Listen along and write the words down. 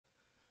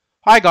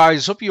Hi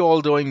guys, hope you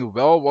all doing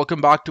well.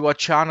 Welcome back to our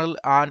channel,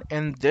 and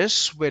in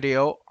this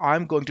video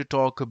I'm going to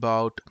talk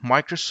about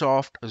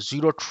Microsoft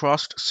Zero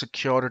Trust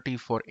security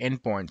for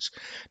endpoints.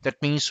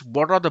 That means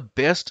what are the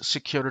best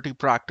security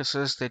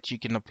practices that you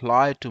can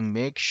apply to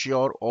make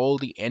sure all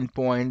the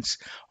endpoints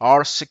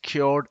are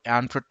secured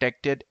and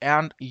protected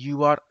and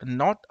you are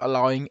not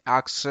allowing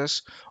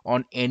access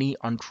on any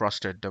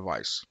untrusted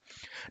device.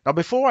 Now,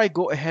 before I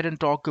go ahead and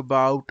talk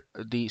about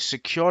the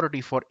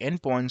security for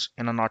endpoints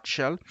in a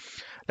nutshell,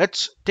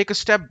 let's take a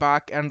step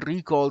back and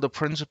recall the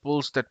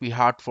principles that we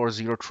had for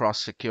zero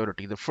trust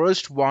security. The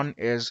first one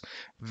is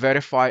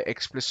verify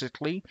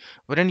explicitly,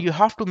 wherein you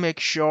have to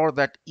make sure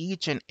that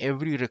each and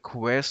every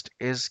request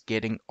is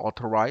getting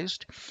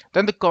authorized.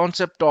 Then the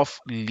concept of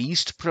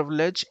least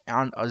privilege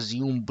and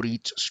assume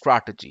breach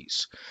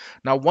strategies.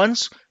 Now,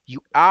 once you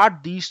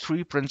add these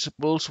three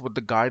principles with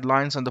the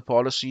guidelines and the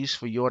policies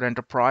for your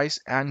enterprise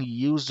and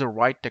use the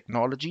right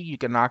technology, you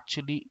can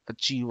actually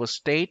achieve a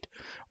state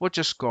which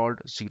is called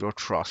zero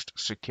trust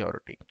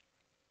security.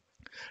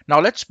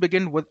 Now let's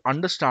begin with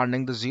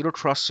understanding the zero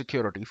trust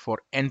security for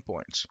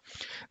endpoints.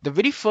 The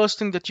very first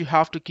thing that you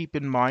have to keep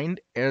in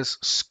mind is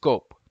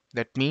scope.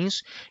 That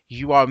means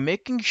you are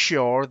making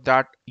sure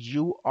that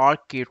you are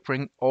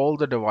catering all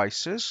the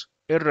devices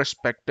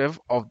irrespective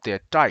of their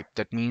type.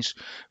 That means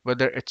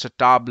whether it's a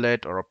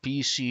tablet or a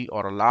PC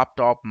or a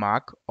laptop,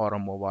 Mac or a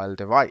mobile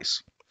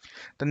device.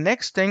 The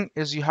next thing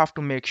is you have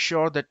to make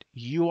sure that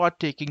you are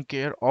taking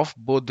care of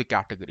both the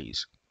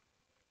categories,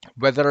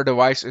 whether a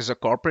device is a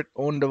corporate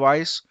owned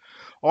device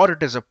or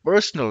it is a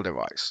personal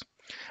device.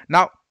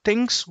 Now,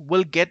 things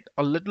will get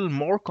a little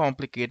more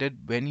complicated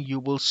when you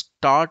will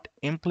start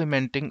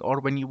implementing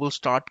or when you will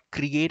start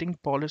creating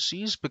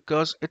policies,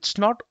 because it's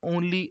not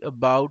only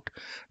about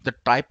the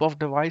type of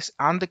device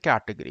and the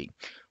category.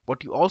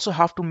 What you also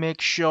have to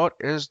make sure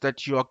is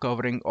that you are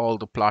covering all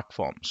the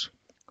platforms,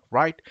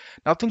 right?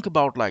 Now think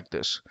about like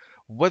this.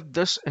 With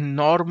this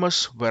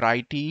enormous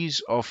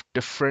varieties of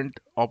different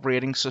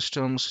operating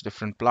systems,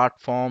 different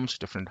platforms,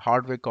 different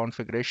hardware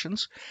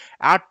configurations,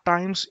 at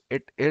times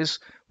it is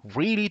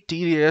really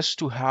tedious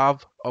to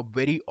have a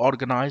very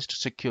organized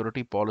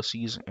security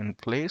policies in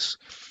place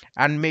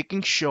and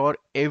making sure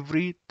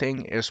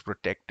everything is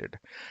protected.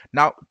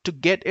 Now, to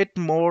get it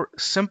more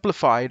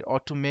simplified or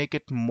to make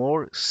it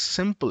more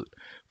simple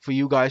for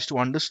you guys to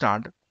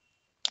understand,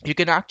 you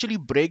can actually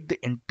break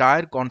the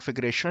entire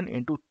configuration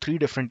into three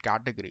different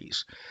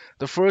categories.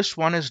 The first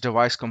one is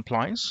device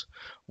compliance,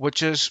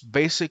 which is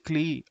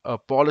basically a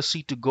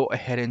policy to go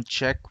ahead and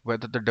check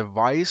whether the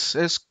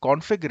device's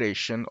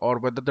configuration or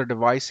whether the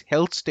device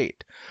health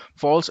state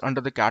falls under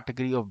the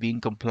category of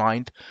being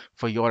compliant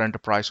for your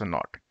enterprise or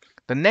not.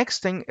 The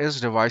next thing is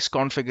device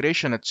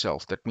configuration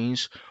itself. That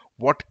means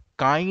what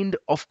kind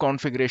of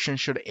configuration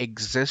should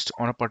exist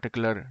on a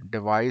particular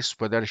device,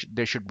 whether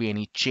there should be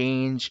any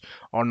change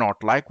or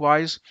not.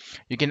 Likewise,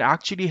 you can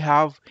actually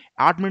have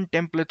admin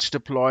templates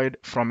deployed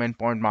from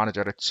Endpoint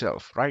Manager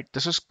itself, right?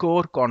 This is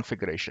core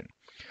configuration.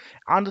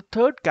 And the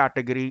third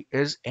category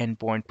is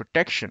endpoint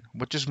protection,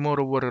 which is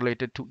moreover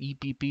related to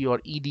EPP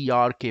or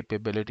EDR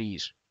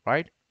capabilities,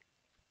 right?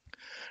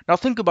 Now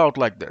think about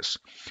like this.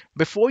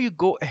 Before you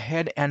go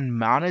ahead and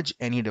manage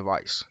any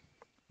device,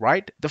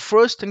 right? The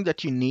first thing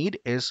that you need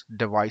is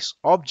device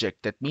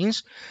object. That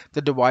means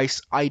the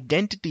device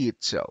identity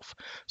itself.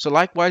 So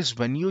likewise,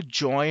 when you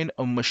join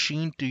a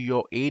machine to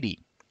your AD,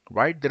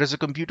 right, there is a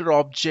computer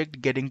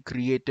object getting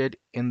created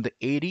in the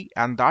AD,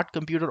 and that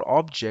computer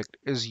object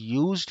is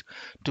used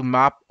to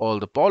map all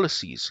the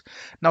policies.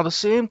 Now, the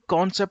same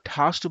concept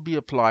has to be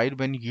applied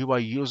when you are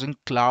using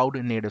cloud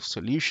native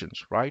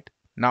solutions, right?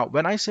 Now,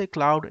 when I say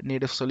cloud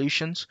native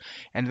solutions,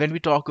 and when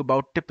we talk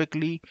about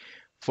typically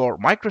for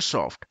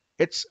Microsoft,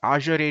 it's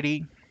Azure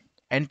AD,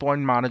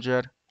 Endpoint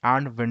Manager,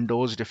 and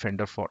Windows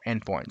Defender for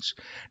endpoints.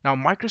 Now,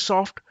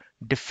 Microsoft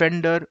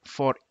Defender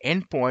for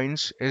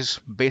endpoints is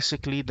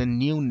basically the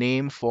new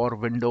name for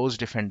Windows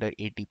Defender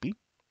ATP,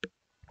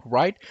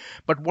 right?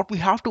 But what we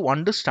have to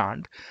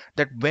understand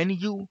that when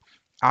you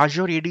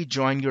Azure AD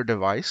join your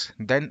device,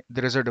 then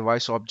there is a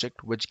device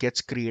object which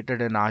gets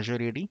created in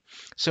Azure AD.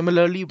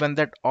 Similarly, when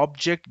that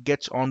object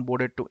gets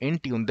onboarded to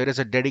Intune, there is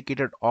a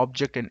dedicated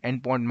object in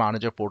Endpoint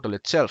Manager portal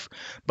itself,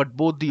 but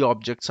both the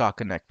objects are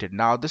connected.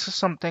 Now, this is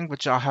something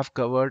which I have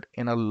covered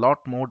in a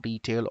lot more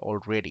detail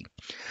already.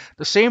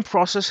 The same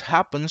process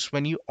happens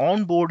when you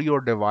onboard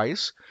your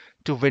device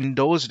to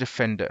Windows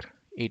Defender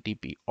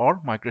ATP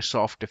or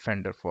Microsoft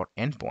Defender for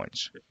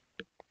endpoints.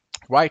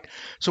 Right.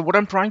 So what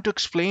I'm trying to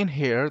explain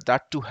here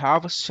that to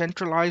have a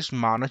centralized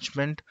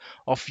management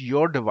of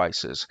your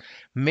devices,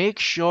 make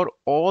sure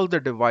all the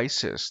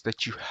devices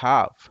that you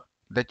have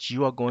that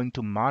you are going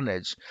to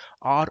manage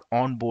are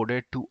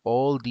onboarded to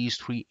all these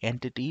three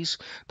entities.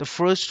 The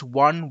first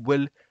one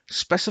will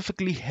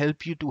specifically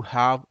help you to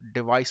have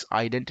device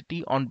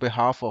identity on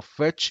behalf of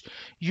which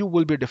you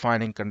will be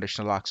defining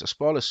conditional access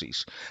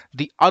policies.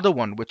 The other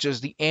one, which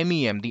is the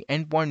MEM, the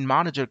Endpoint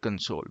Manager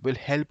Console, will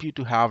help you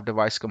to have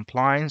device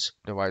compliance,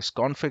 device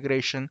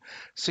configuration,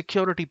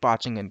 security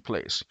patching in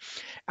place.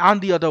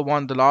 And the other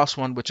one, the last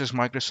one, which is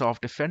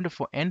Microsoft Defender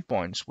for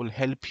Endpoints, will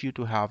help you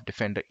to have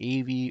Defender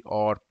AV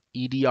or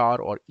EDR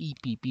or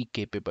EPP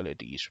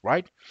capabilities,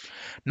 right?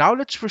 Now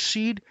let's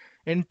proceed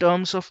in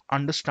terms of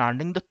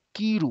understanding the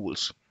key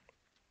rules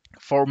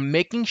for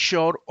making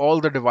sure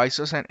all the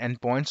devices and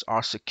endpoints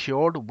are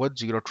secured with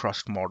zero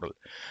trust model.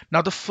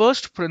 Now the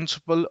first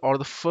principle or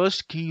the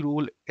first key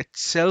rule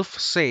itself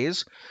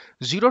says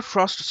zero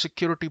trust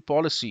security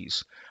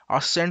policies are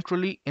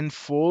centrally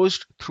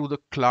enforced through the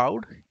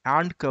cloud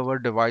and cover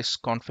device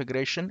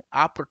configuration,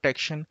 app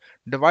protection,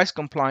 device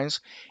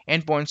compliance,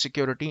 endpoint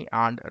security,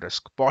 and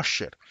risk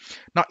posture.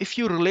 Now, if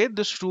you relate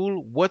this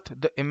rule with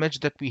the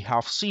image that we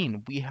have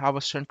seen, we have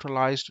a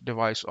centralized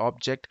device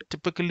object,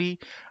 typically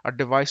a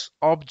device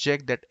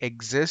object that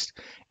exists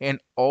in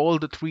all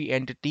the three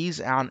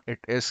entities and it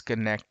is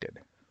connected.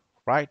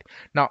 Right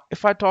now,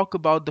 if I talk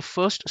about the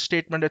first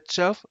statement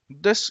itself,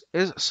 this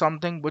is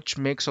something which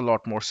makes a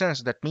lot more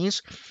sense. That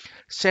means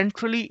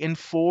centrally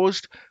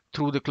enforced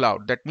through the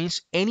cloud. That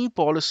means any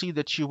policy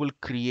that you will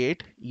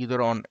create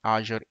either on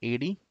Azure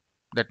AD,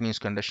 that means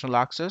conditional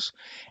access,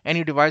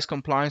 any device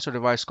compliance or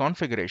device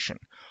configuration,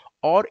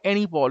 or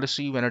any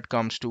policy when it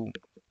comes to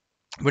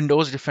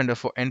Windows Defender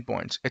for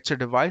Endpoints. It's a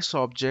device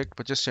object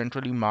which is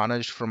centrally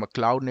managed from a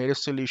cloud native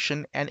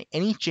solution, and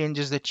any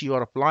changes that you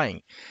are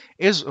applying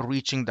is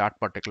reaching that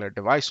particular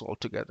device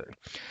altogether.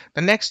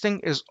 The next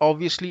thing is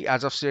obviously,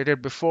 as I've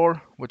stated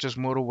before, which is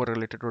moreover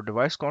related to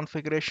device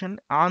configuration.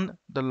 And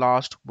the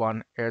last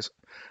one is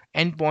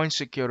endpoint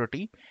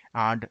security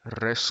and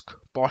risk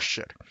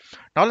posture.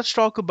 Now let's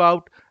talk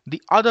about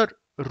the other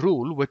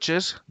rule, which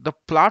is the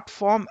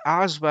platform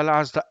as well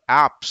as the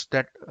apps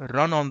that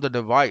run on the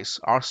device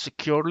are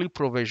securely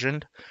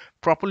provisioned,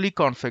 properly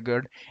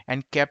configured,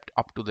 and kept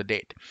up to the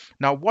date.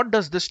 Now, what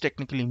does this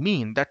technically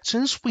mean? That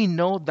since we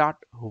know that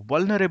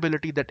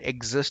vulnerability that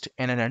exists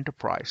in an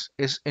enterprise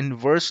is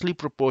inversely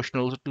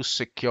proportional to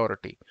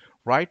security,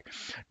 right?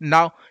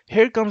 Now,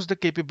 here comes the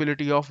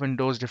capability of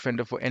Windows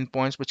Defender for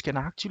Endpoints, which can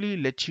actually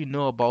let you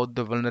know about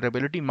the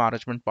vulnerability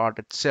management part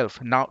itself.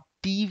 Now,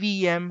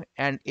 TVM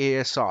and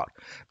ASR,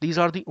 these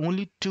are the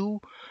only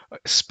two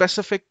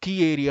specific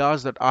key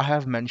areas that I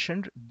have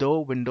mentioned,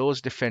 though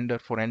Windows Defender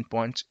for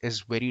Endpoints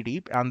is very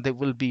deep and there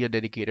will be a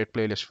dedicated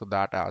playlist for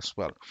that as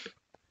well.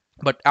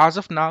 But as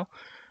of now,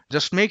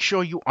 just make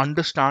sure you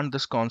understand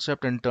this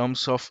concept in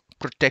terms of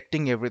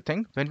protecting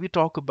everything. When we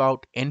talk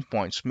about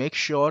endpoints, make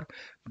sure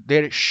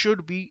there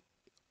should be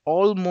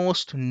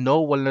almost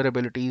no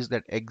vulnerabilities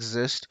that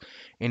exist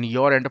in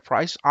your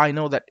enterprise. I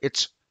know that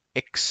it's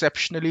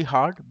exceptionally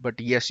hard,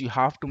 but yes, you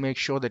have to make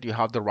sure that you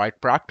have the right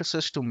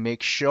practices to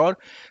make sure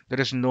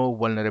there is no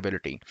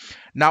vulnerability.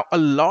 Now, a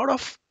lot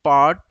of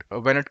part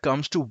when it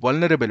comes to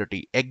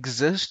vulnerability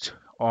exists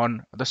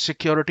on the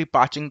security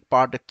patching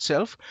part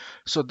itself.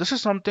 So this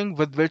is something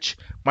with which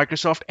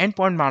Microsoft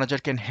Endpoint Manager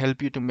can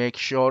help you to make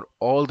sure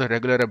all the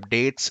regular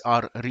updates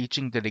are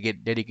reaching the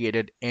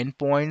dedicated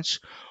endpoints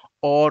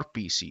or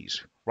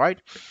PCs,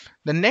 right?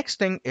 The next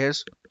thing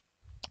is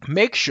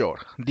make sure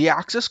the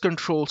access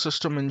control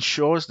system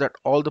ensures that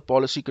all the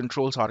policy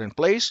controls are in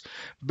place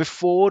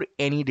before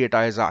any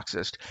data is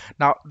accessed.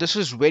 Now, this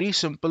is very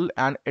simple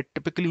and it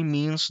typically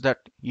means that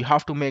you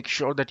have to make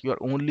sure that you're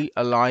only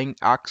allowing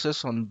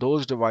access on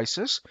those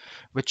devices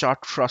which are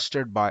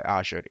trusted by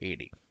Azure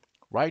AD.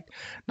 Right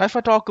now, if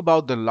I talk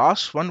about the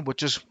last one,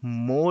 which is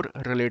more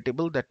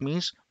relatable, that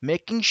means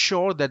making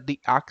sure that the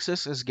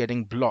access is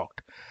getting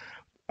blocked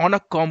on a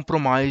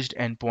compromised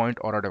endpoint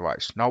or a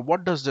device. Now,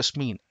 what does this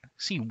mean?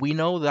 See, we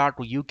know that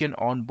you can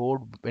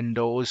onboard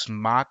Windows,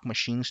 Mac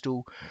machines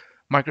to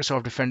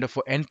Microsoft Defender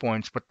for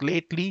endpoints, but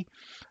lately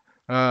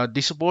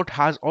the support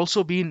has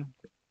also been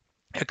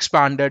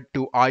expanded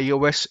to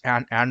iOS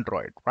and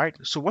Android, right?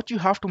 So what you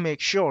have to make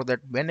sure that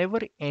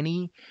whenever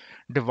any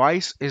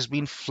device is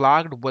being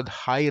flagged with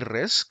high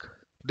risk,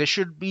 there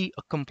should be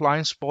a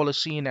compliance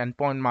policy in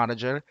Endpoint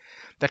Manager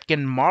that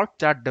can mark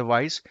that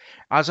device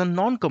as a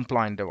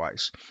non-compliant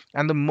device.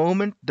 And the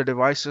moment the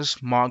device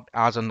is marked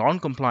as a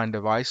non-compliant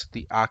device,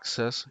 the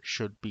access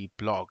should be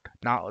blocked.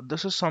 Now,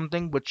 this is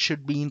something which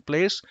should be in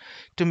place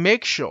to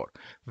make sure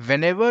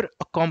whenever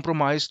a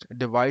compromised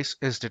device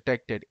is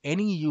detected,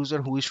 any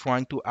user who is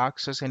trying to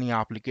access any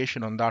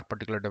application on that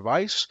particular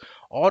device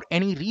or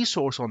any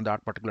resource on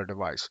that particular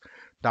device,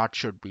 that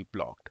should be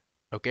blocked.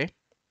 Okay.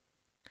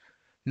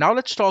 Now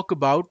let's talk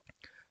about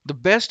the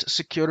best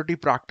security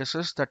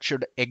practices that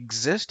should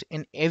exist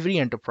in every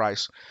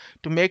enterprise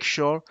to make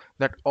sure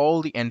that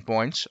all the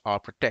endpoints are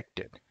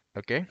protected.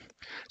 Okay,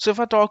 so if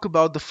I talk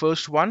about the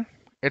first one,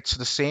 it's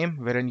the same,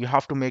 wherein you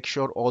have to make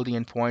sure all the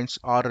endpoints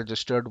are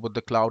registered with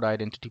the cloud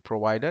identity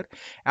provider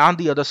and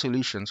the other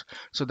solutions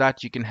so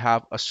that you can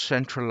have a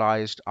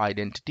centralized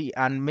identity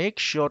and make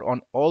sure on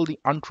all the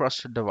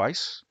untrusted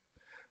device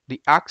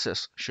the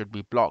access should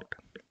be blocked.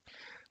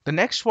 The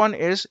next one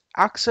is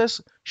access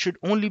should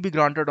only be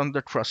granted on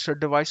the trusted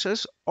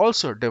devices.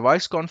 Also,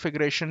 device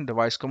configuration,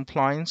 device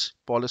compliance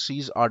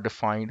policies are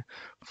defined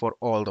for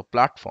all the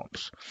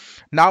platforms.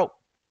 Now,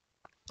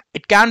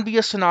 it can be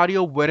a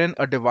scenario wherein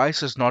a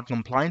device is not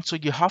compliant, so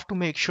you have to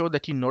make sure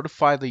that you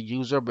notify the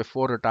user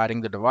before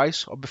retiring the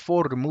device, or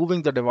before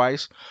removing the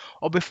device,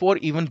 or before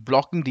even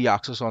blocking the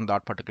access on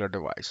that particular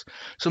device.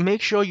 So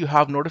make sure you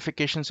have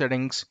notification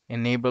settings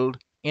enabled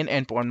in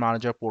Endpoint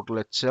Manager portal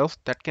itself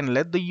that can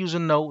let the user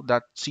know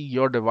that, see,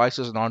 your device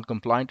is non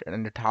compliant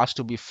and it has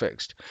to be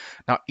fixed.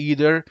 Now,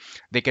 either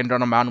they can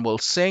run a manual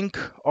sync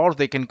or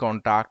they can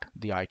contact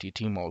the IT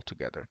team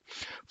altogether.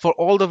 For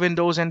all the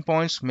Windows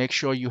endpoints, make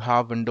sure you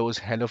have Windows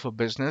Hello for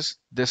Business.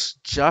 This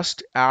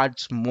just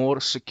adds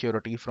more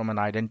security from an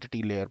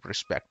identity layer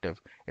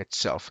perspective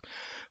itself.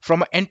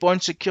 From an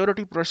endpoint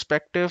security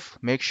perspective,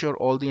 make sure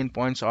all the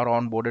endpoints are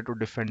onboarded to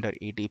Defender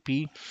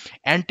ATP.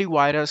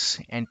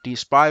 Antivirus,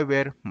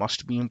 anti-spyware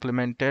must be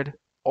implemented.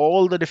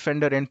 All the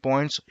Defender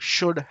endpoints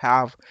should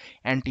have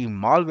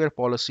anti-malware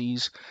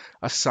policies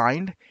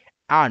assigned,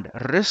 and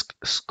risk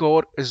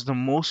score is the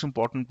most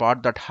important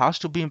part that has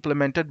to be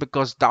implemented,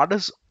 because that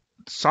is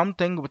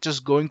something which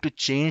is going to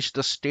change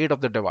the state of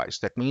the device.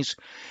 That means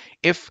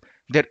if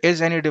there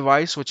is any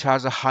device which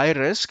has a high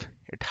risk,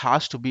 it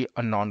has to be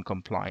a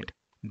non-compliant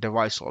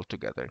device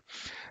altogether.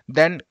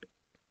 Then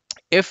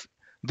if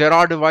there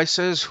are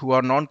devices who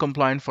are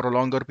non-compliant for a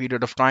longer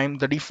period of time,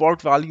 the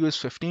default value is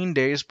 15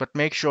 days, but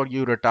make sure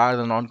you retire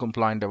the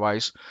non-compliant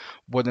device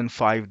within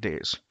 5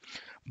 days.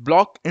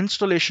 Block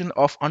installation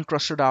of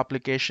untrusted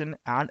application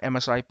and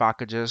MSI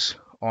packages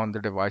on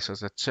the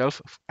devices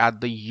itself at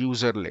the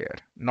user layer,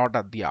 not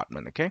at the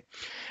admin, okay?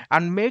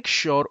 And make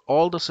sure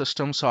all the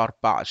systems are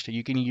patched.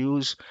 You can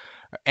use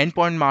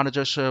Endpoint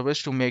Manager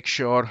service to make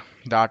sure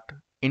that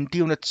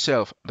Intune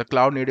itself, the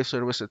cloud native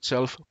service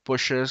itself,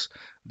 pushes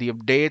the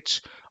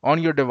updates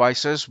on your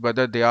devices,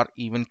 whether they are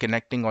even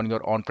connecting on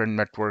your on-prem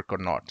network or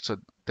not. So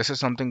this is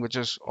something which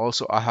is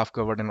also I have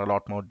covered in a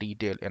lot more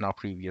detail in our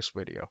previous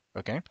video.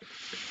 Okay.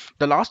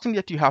 The last thing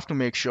that you have to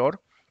make sure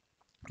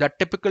that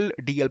typical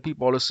DLP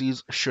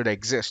policies should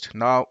exist.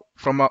 Now,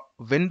 from a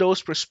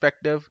Windows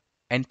perspective,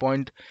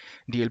 endpoint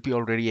DLP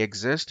already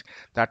exists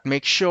that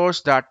makes sure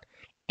that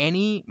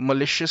any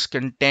malicious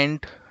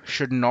content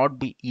should not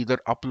be either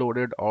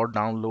uploaded or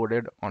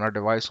downloaded on a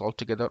device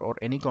altogether, or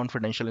any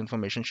confidential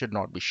information should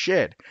not be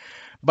shared.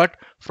 But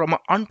from an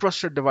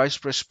untrusted device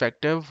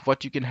perspective,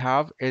 what you can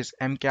have is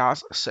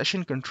MCAS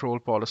session control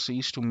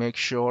policies to make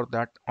sure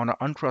that on an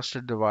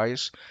untrusted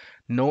device,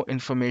 no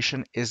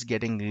information is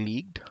getting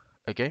leaked.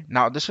 Okay,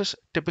 now this is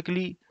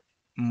typically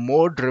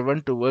more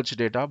driven towards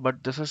data,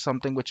 but this is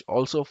something which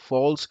also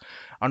falls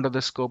under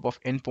the scope of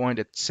endpoint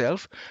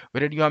itself,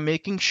 wherein you are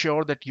making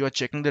sure that you are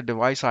checking the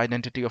device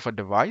identity of a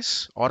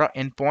device or an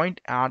endpoint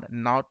and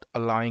not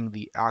allowing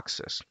the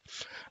access.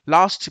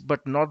 Last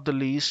but not the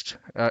least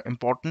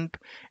important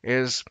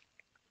is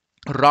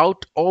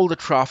route all the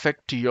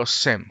traffic to your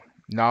SIM.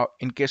 Now,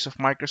 in case of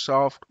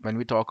Microsoft, when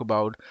we talk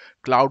about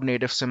cloud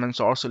native SIM and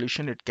source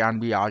solution, it can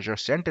be Azure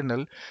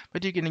Sentinel,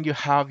 but you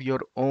have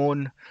your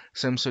own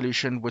SIM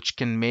solution which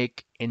can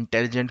make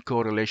intelligent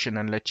correlation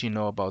and let you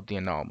know about the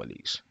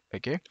anomalies.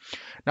 Okay.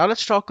 Now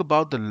let's talk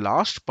about the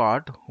last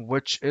part,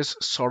 which is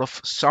sort of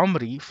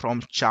summary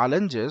from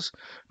challenges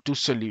to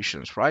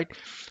solutions, right?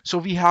 So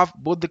we have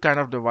both the kind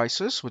of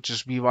devices, which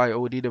is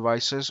BYOD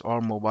devices or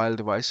mobile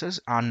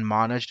devices, and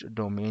managed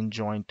domain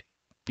joint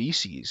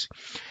PCs.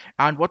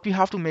 And what we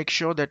have to make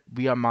sure that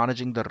we are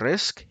managing the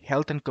risk,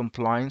 health, and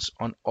compliance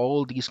on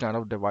all these kind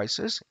of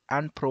devices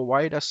and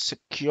provide a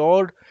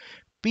secured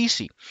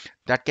PC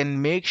that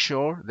can make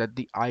sure that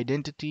the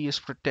identity is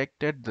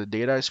protected, the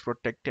data is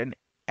protected,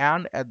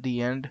 and at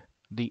the end,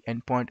 the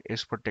endpoint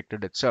is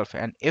protected itself.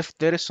 And if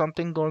there is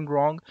something going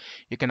wrong,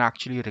 you can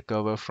actually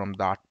recover from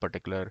that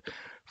particular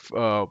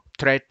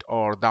threat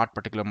or that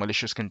particular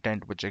malicious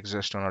content which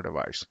exists on a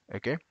device.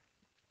 Okay.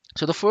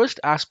 So the first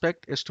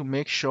aspect is to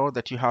make sure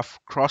that you have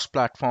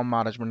cross-platform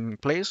management in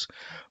place,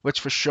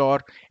 which for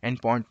sure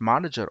Endpoint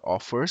Manager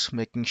offers,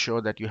 making sure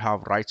that you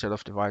have right set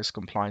of device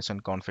compliance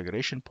and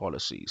configuration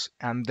policies.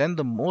 And then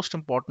the most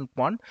important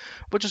one,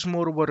 which is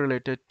moreover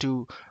related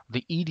to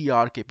the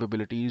EDR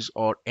capabilities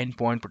or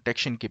endpoint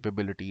protection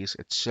capabilities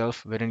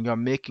itself, wherein you're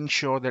making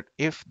sure that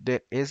if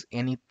there is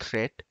any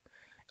threat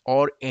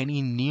or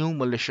any new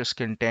malicious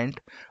content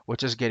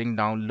which is getting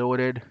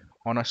downloaded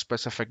on a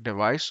specific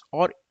device,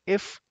 or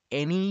if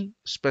any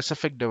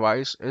specific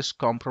device is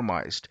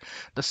compromised,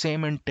 the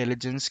same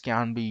intelligence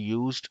can be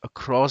used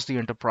across the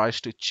enterprise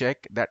to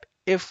check that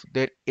if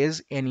there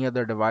is any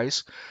other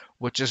device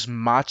which is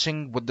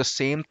matching with the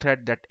same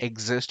threat that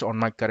exists on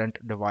my current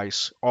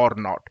device or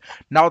not.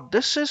 Now,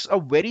 this is a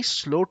very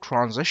slow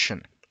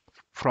transition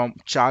from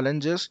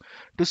challenges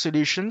to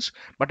solutions,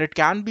 but it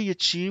can be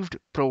achieved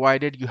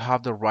provided you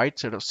have the right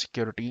set of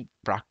security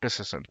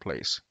practices in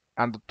place.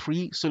 And the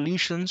three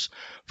solutions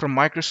from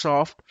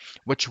Microsoft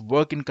which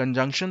work in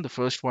conjunction, the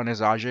first one is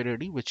Azure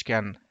AD, which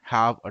can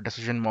have a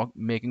decision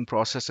making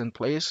process in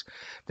place.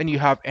 Then you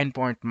have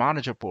Endpoint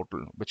Manager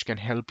Portal, which can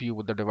help you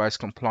with the device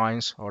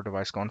compliance or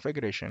device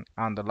configuration.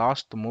 And the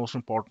last, the most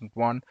important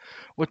one,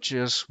 which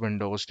is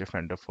Windows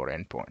Defender for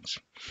endpoints.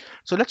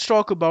 So let's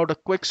talk about a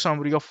quick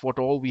summary of what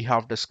all we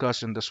have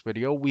discussed in this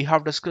video. We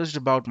have discussed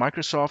about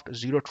Microsoft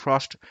Zero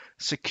Trust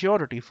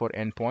security for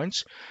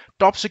endpoints,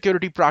 top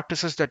security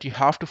practices that you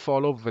have to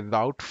follow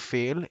without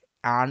fail.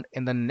 And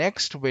in the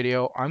next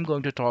video, I'm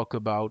going to talk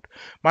about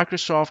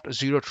Microsoft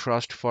Zero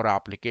Trust for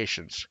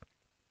applications.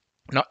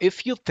 Now,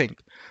 if you think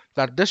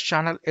that this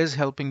channel is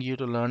helping you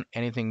to learn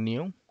anything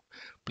new,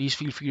 please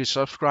feel free to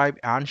subscribe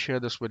and share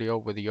this video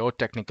with your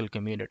technical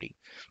community.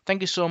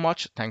 Thank you so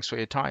much. Thanks for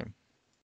your time.